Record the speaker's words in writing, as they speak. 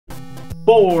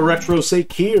For retro's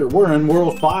sake here, we're in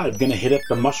World 5, gonna hit up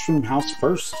the Mushroom House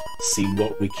first, see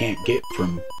what we can't get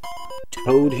from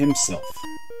Toad himself.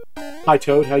 Hi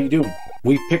Toad, how you doing?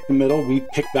 We picked the middle, we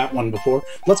picked that one before.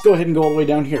 Let's go ahead and go all the way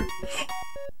down here.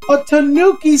 A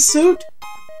Tanuki suit?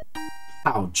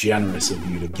 How generous of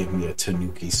you to give me a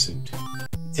Tanuki suit.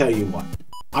 Tell you what,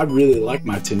 I really like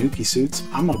my Tanuki suits.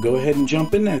 I'm gonna go ahead and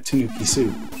jump in that Tanuki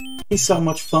suit. He's so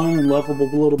much fun and lovable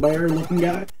little bear looking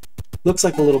guy. Looks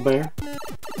like a little bear.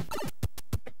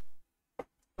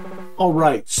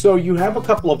 Alright, so you have a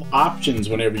couple of options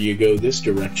whenever you go this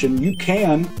direction. You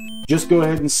can just go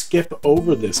ahead and skip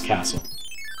over this castle.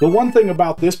 The one thing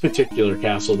about this particular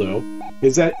castle, though,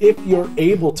 is that if you're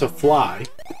able to fly,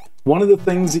 one of the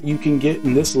things that you can get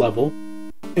in this level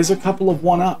is a couple of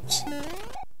 1-ups.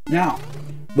 Now,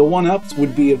 the 1-ups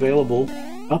would be available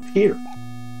up here.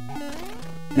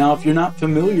 Now, if you're not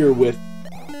familiar with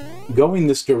going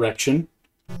this direction,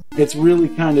 it's really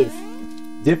kind of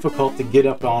difficult to get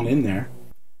up on in there.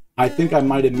 I think I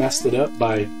might have messed it up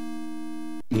by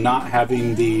not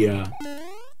having the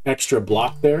extra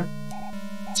block there.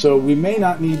 So we may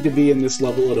not need to be in this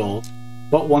level at all.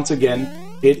 But once again,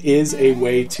 it is a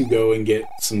way to go and get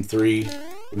some 3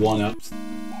 1-ups.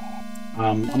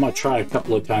 I'm going to try a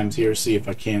couple of times here, see if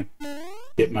I can't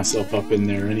get myself up in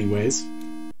there anyways.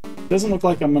 Doesn't look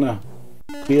like I'm going to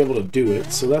be able to do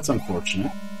it, so that's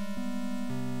unfortunate.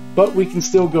 But we can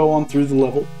still go on through the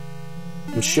level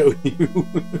and show you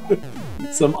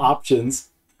some options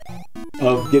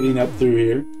of getting up through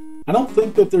here. I don't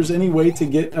think that there's any way to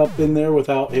get up in there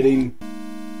without hitting...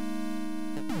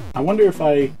 I wonder if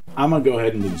I'm going to go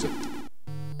ahead and lose it.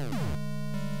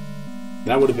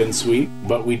 That would have been sweet,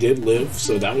 but we did live,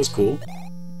 so that was cool.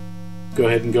 Go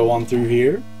ahead and go on through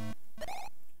here.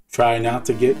 Try not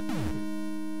to get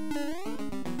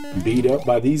beat up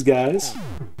by these guys.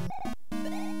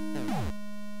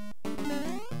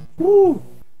 Woo!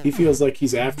 He feels like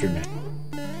he's after me.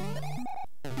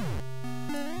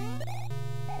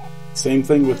 Same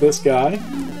thing with this guy.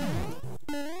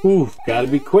 Ooh, gotta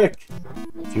be quick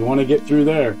if you want to get through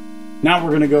there. Now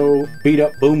we're gonna go beat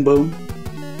up Boom Boom.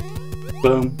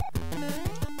 Boom.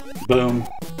 Boom.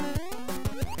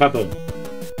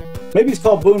 Kaboom. Maybe he's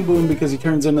called Boom Boom because he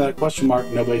turns into that question mark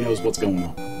and nobody knows what's going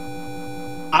on.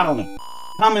 I don't know.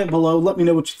 Comment below, let me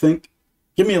know what you think.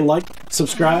 Give me a like,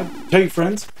 subscribe, tell your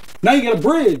friends. Now you got a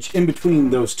bridge in between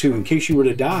those two in case you were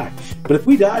to die. But if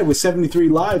we die with 73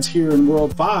 lives here in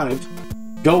World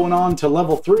 5, going on to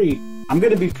level 3, I'm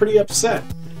going to be pretty upset.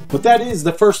 But that is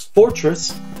the first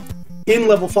fortress in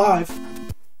level 5.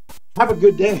 Have a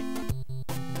good day.